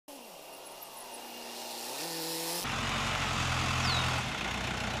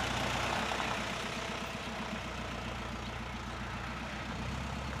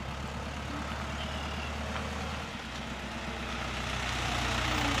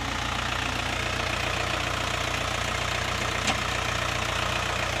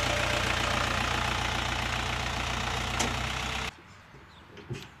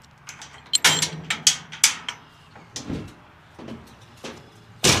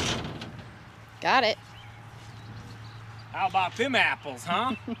Got it. How about them apples,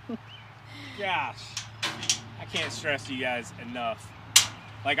 huh? Gosh, I can't stress you guys enough.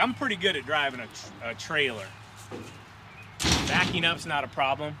 Like, I'm pretty good at driving a trailer. Backing up's not a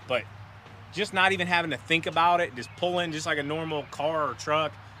problem, but just not even having to think about it, just pull in just like a normal car or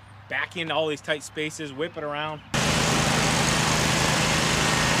truck, back into all these tight spaces, whip it around.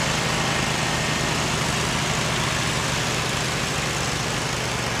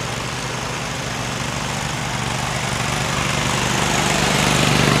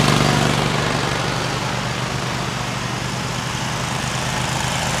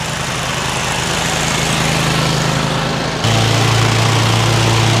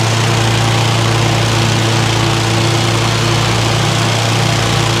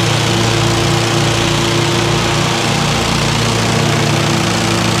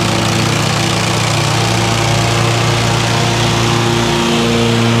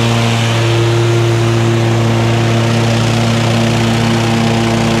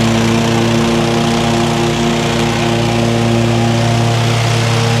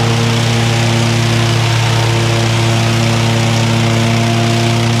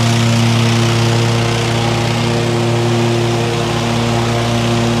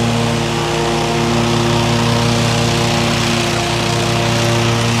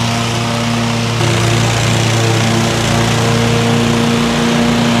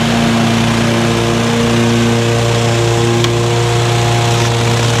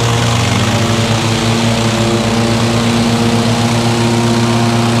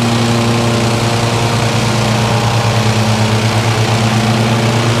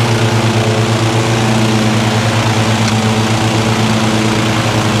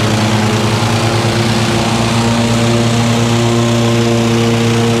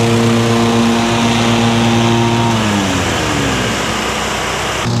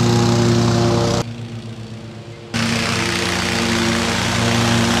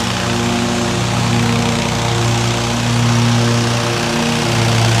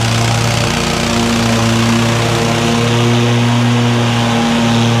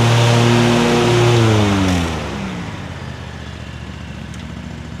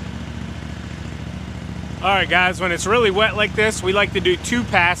 Alright guys, when it's really wet like this, we like to do 2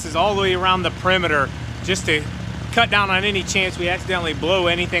 passes all the way around the perimeter just to cut down on any chance we accidentally blow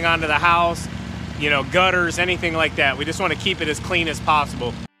anything onto the house, you know, gutters, anything like that. We just want to keep it as clean as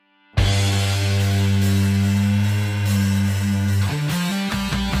possible.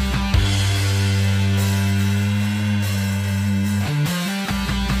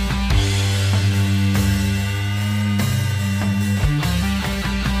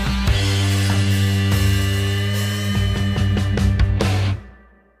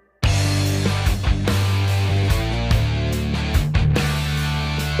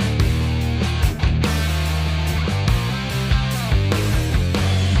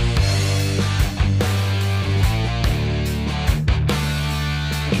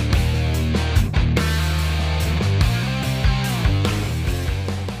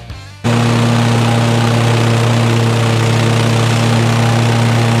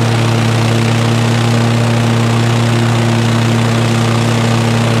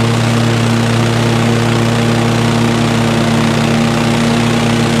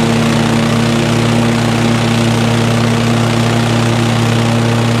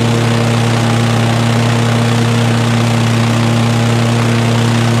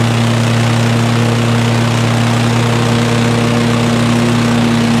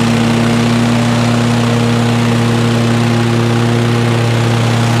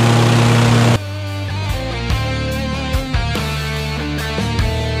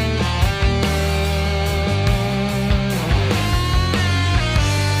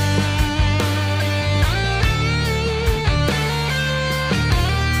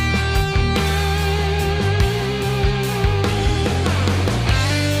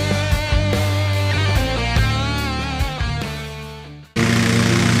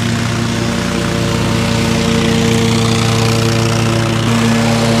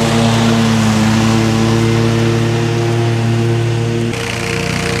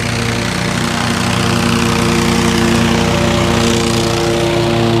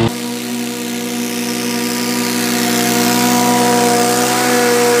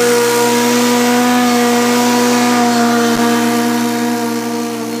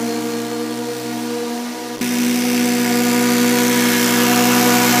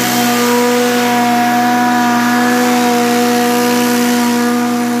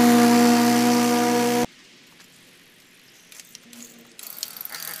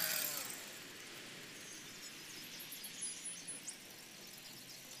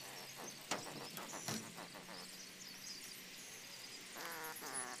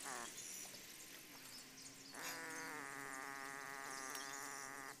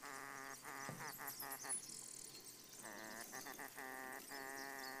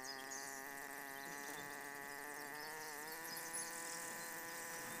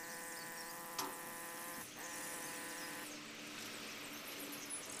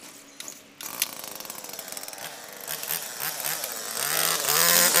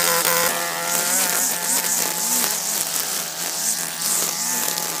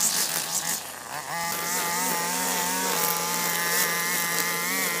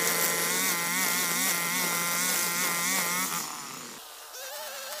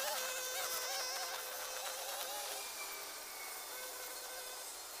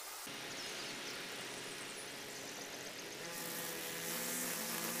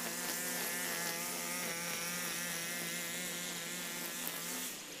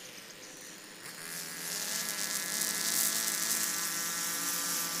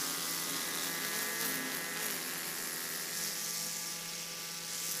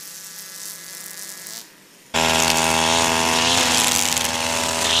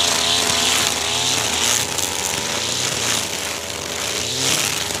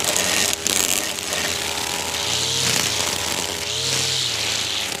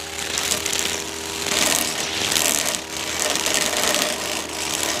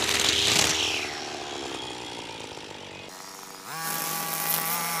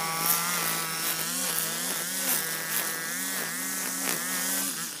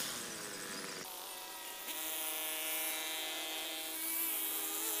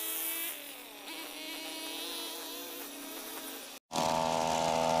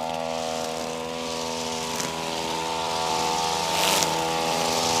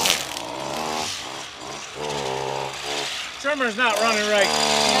 trimmer's not running right.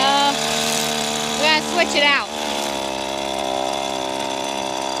 We gotta switch it out.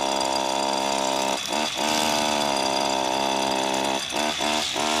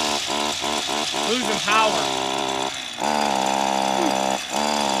 Losing power.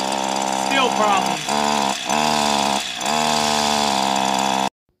 Still problems.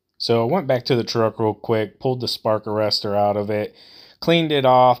 So I went back to the truck real quick, pulled the spark arrestor out of it, cleaned it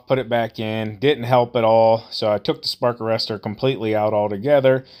off, put it back in. Didn't help at all. So I took the spark arrestor completely out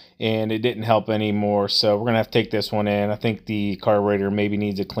altogether, and it didn't help anymore. So we're going to have to take this one in. I think the carburetor maybe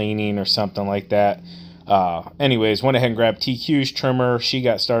needs a cleaning or something like that. Anyways, went ahead and grabbed TQ's trimmer. She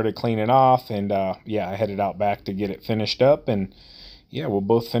got started cleaning off, and yeah, I headed out back to get it finished up. And yeah, we'll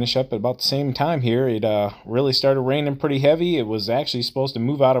both finish up at about the same time here. It really started raining pretty heavy. It was actually supposed to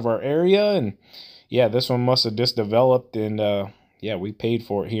move out of our area, and yeah, this one must have just developed, and yeah, we paid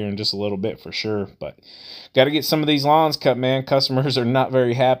for it here in just a little bit for sure. But got to get some of these lawns cut, man. Customers are not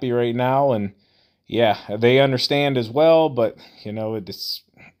very happy right now, and yeah, they understand as well. But you know, it's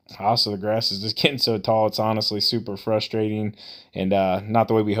also the grass is just getting so tall. It's honestly super frustrating, and not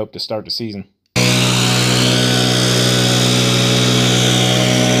the way we hope to start the season.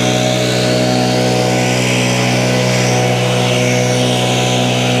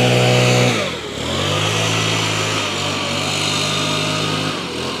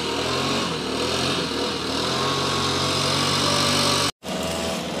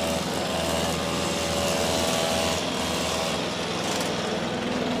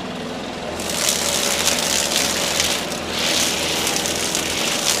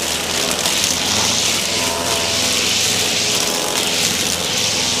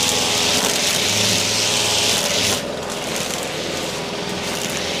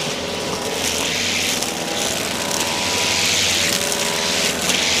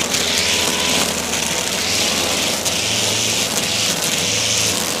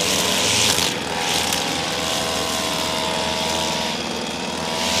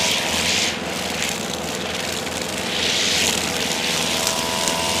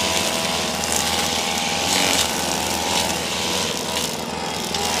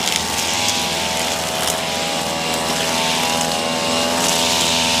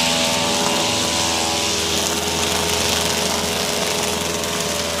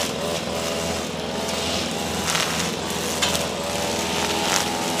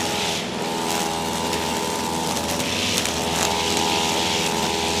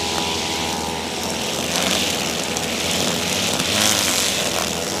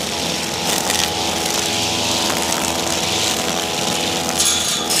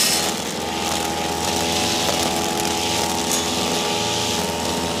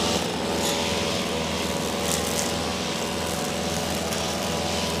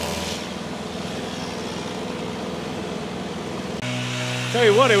 Tell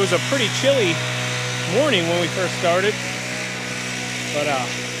you what, it was a pretty chilly morning when we first started, but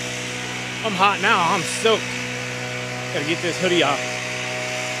I'm hot now. I'm soaked. Gotta get this hoodie off.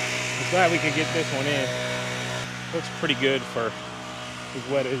 I'm glad we could get this one in. Looks pretty good for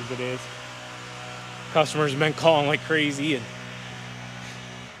as wet as it is. Customers have been calling like crazy and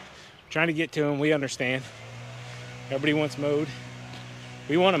trying to get to them. We understand. Everybody wants mowed.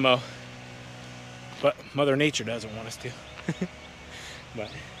 We want to mow, but Mother Nature doesn't want us to. But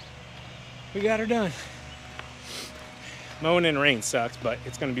we got her done. Mowing in rain sucks, but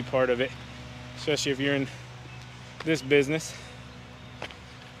it's going to be part of it, especially if you're in this business.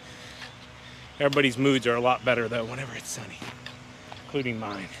 Everybody's moods are a lot better though whenever it's sunny, including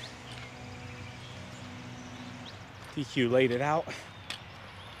mine. TQ laid it out.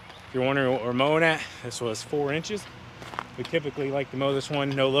 If you're wondering what we're mowing at, this was 4 inches. We typically like to mow this one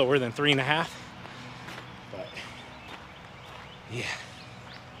no lower than 3.5. But yeah,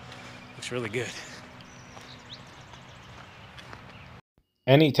 looks really good.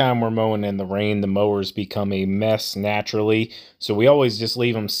 Anytime we're mowing in the rain, the mowers become a mess naturally. So we always just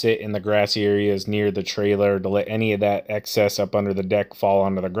leave them sit in the grassy areas near the trailer to let any of that excess up under the deck fall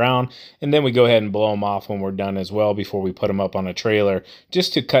onto the ground. And then we go ahead and blow them off when we're done as well before we put them up on a trailer,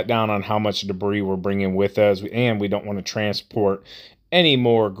 just to cut down on how much debris we're bringing with us. And we don't want to transport any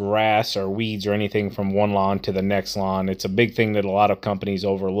more grass or weeds or anything from one lawn to the next lawn. It's a big thing that a lot of companies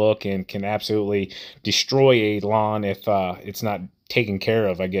overlook and can absolutely destroy a lawn if it's not taken care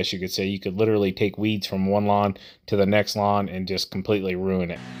of, I guess you could say. You could literally take weeds from one lawn to the next lawn and just completely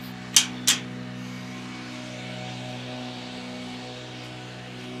ruin it.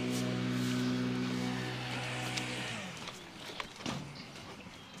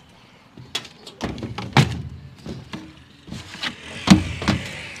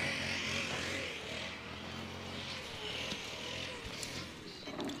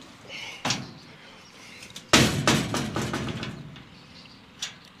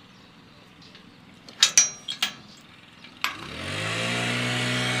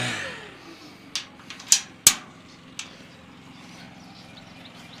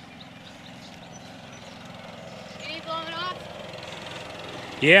 blowing off?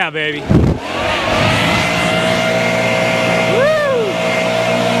 Yeah, baby. Woo!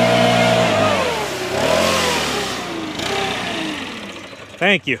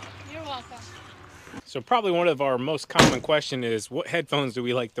 Thank you. You're welcome. So probably one of our most common question is, what headphones do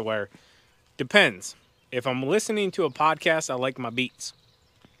we like to wear? Depends. If I'm listening to a podcast, I like my Beats.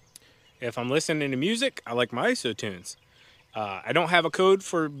 If I'm listening to music, I like my ISO tunes. I don't have a code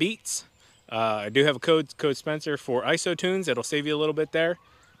for Beats. I do have a code Spencer for ISO tunes. It'll save you a little bit there.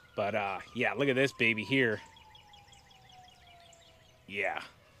 But yeah, look at this baby here. Yeah.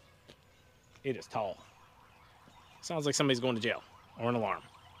 It is tall. Sounds like somebody's going to jail or an alarm.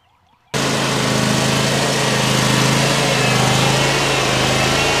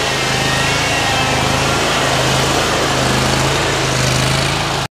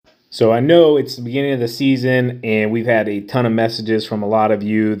 So I know it's the beginning of the season and we've had a ton of messages from a lot of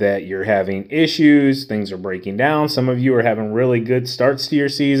you that you're having issues, things are breaking down. Some of you are having really good starts to your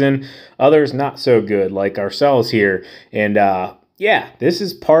season, others not so good, like ourselves here. And yeah, this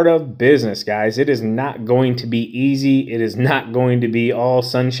is part of business, guys. It is not going to be easy. It is not going to be all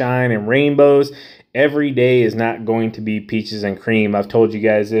sunshine and rainbows. Every day is not going to be peaches and cream. I've told you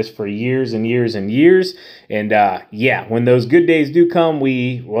guys this for years and years and years. And yeah, when those good days do come,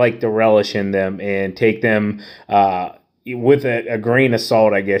 we like to relish in them and take them with a grain of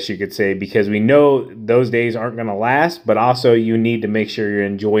salt, I guess you could say, because we know those days aren't going to last, but also you need to make sure you're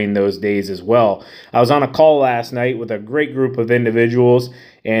enjoying those days as well. I was on a call last night with a great group of individuals,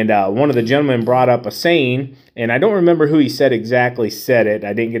 and one of the gentlemen brought up a saying, and I don't remember who he said exactly said it.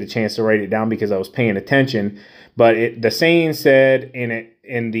 I didn't get a chance to write it down because I was paying attention, but the saying said,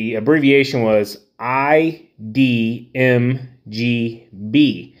 and the abbreviation was IDMGB.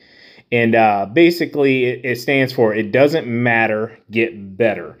 And basically, it stands for, it doesn't matter, get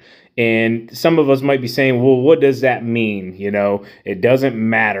better. And some of us might be saying, well, what does that mean? You know, it doesn't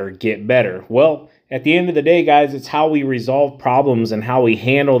matter, get better. Well, at the end of the day, guys, it's how we resolve problems and how we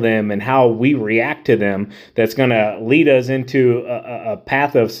handle them and how we react to them that's going to lead us into a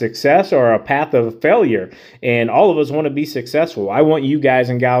path of success or a path of failure. And all of us want to be successful. I want you guys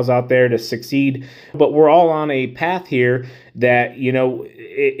and gals out there to succeed, but we're all on a path here that, you know,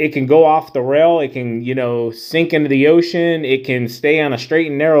 it can go off the rail. It can, you know, sink into the ocean. It can stay on a straight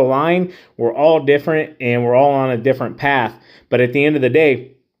and narrow line. We're all different and we're all on a different path. But at the end of the day,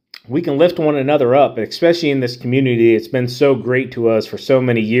 we can lift one another up, especially in this community. It's been so great to us for so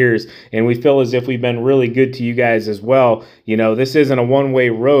many years, and we feel as if we've been really good to you guys as well. You know, this isn't a one-way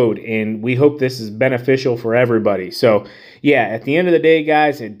road, and we hope this is beneficial for everybody. So, yeah, at the end of the day,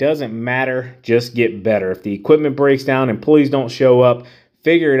 guys, it doesn't matter. Just get better. If the equipment breaks down, employees don't show up,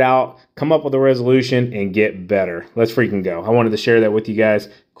 figure it out, come up with a resolution, and get better. Let's freaking go. I wanted to share that with you guys.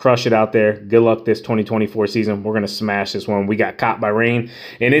 Crush it out there. Good luck this 2024 season. We're going to smash this one. We got caught by rain,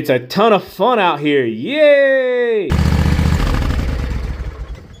 and it's a ton of fun out here. Yay!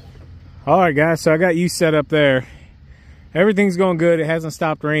 All right, guys, so I got you set up there. Everything's going good. It hasn't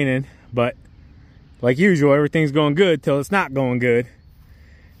stopped raining, but like usual, everything's going good till it's not going good.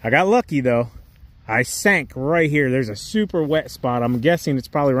 I got lucky, though. I sank right here. There's a super wet spot. I'm guessing it's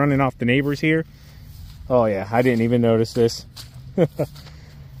probably running off the neighbors here. Oh, yeah, I didn't even notice this.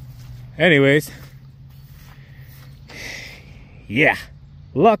 Anyways, yeah,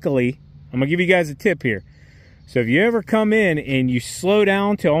 luckily, I'm going to give you guys a tip here. So if you ever come in and you slow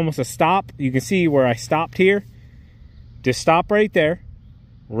down to almost a stop, you can see where I stopped here. Just stop right there.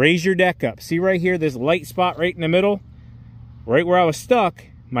 Raise your deck up. See right here, this light spot right in the middle? Right where I was stuck,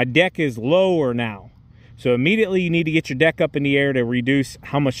 my deck is lower now. So immediately you need to get your deck up in the air to reduce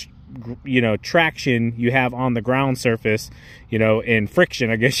how much, you know, traction you have on the ground surface, you know, and friction,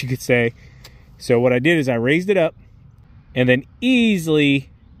 I guess you could say. So what I did is I raised it up and then easily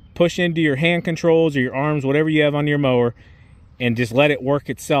push into your hand controls or your arms, whatever you have on your mower, and just let it work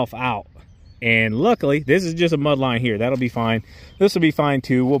itself out. And luckily, this is just a mud line here. That'll be fine. This will be fine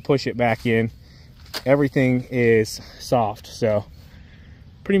too. We'll push it back in. Everything is soft. So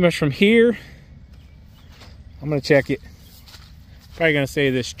pretty much from here, I'm going to check it. Probably gonna say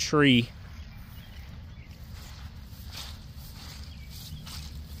this tree.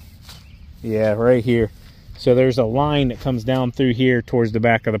 Yeah, right here. So there's a line that comes down through here towards the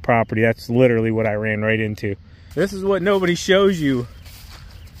back of the property. That's literally what I ran right into. This is what nobody shows you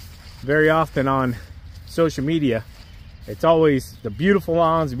very often on social media. It's always the beautiful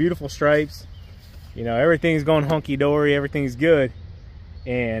lawns, the beautiful stripes. You know, everything's going hunky-dory, everything's good.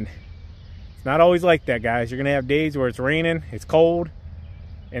 And it's not always like that, guys. You're gonna have days where it's raining, it's cold,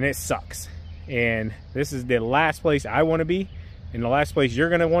 and it sucks. And this is the last place I wanna be and the last place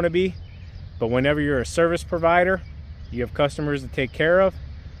you're gonna wanna be. But whenever you're a service provider, you have customers to take care of,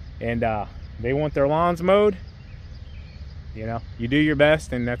 and they want their lawns mowed. You know, you do your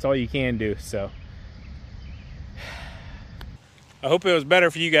best, and that's all you can do. So I hope it was better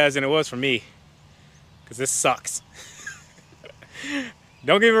for you guys than it was for me, because this sucks.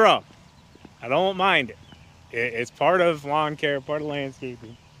 Don't get me wrong, I don't mind it. It's part of lawn care, part of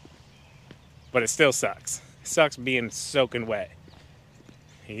landscaping, but it still sucks. It sucks being soaking wet.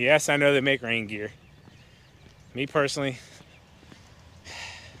 Yes, I know they make rain gear. Me personally,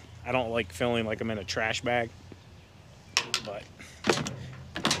 I don't like feeling like I'm in a trash bag. But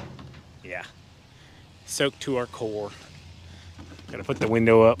yeah, soaked to our core. Gotta put the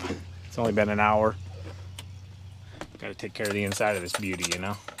window up. It's only been an hour. Gotta take care of the inside of this beauty, you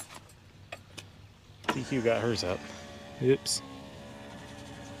know. TQ got hers up. Oops.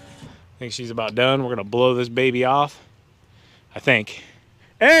 I think she's about done. We're gonna blow this baby off, I think.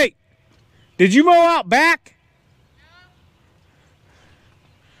 Hey, did you mow out back?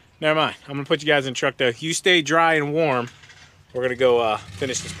 No. Never mind. I'm gonna put you guys in the truck though. You stay dry and warm. We're gonna go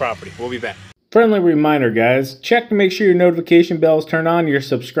finish this property. We'll be back. Friendly reminder, guys, check to make sure your notification bell is turned on, you're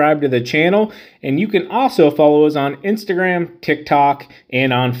subscribed to the channel, and you can also follow us on Instagram, TikTok,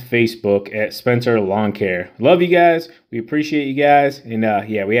 and on Facebook at Spencer Lawn Care. Love you guys. We appreciate you guys. And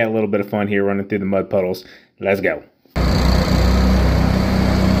yeah, we had a little bit of fun here running through the mud puddles. Let's go.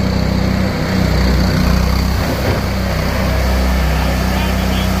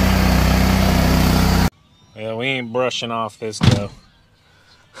 Well, we ain't brushing off this though.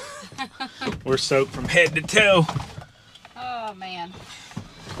 We're soaked from head to toe. Oh man.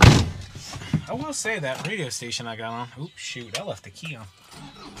 I will say that radio station I got on. Oops, shoot, I left the key on.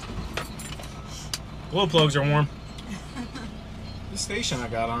 Glow plugs are warm. This station I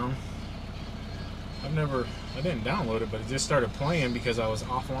got on, I didn't download it, but it just started playing because I was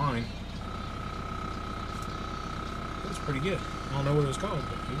offline. It was pretty good. I don't know what it was called,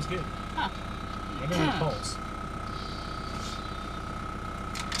 but it was good. Huh. I didn't have pulse.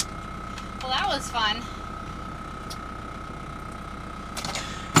 Well, that was fun.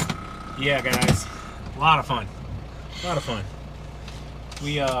 Yeah, guys, a lot of fun. A lot of fun.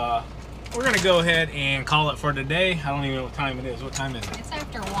 We're gonna go ahead and call it for today. I don't even know what time it is. What time is it? It's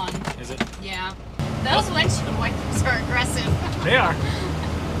after 1. Is it? Yeah. Those windshield wipers are aggressive. They are.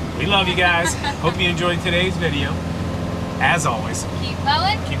 We love you guys. Hope you enjoyed today's video. As always, Keep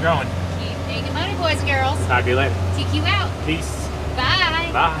mowing. keep growing. Keep making money, boys and girls. Talk to you later. TQ out. Peace. Bye.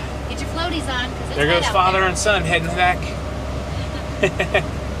 Bye. Get your floaties on. 'Cause it's There goes hot out father there. and son heading back.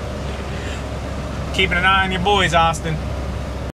 Keeping an eye on your boys, Austin.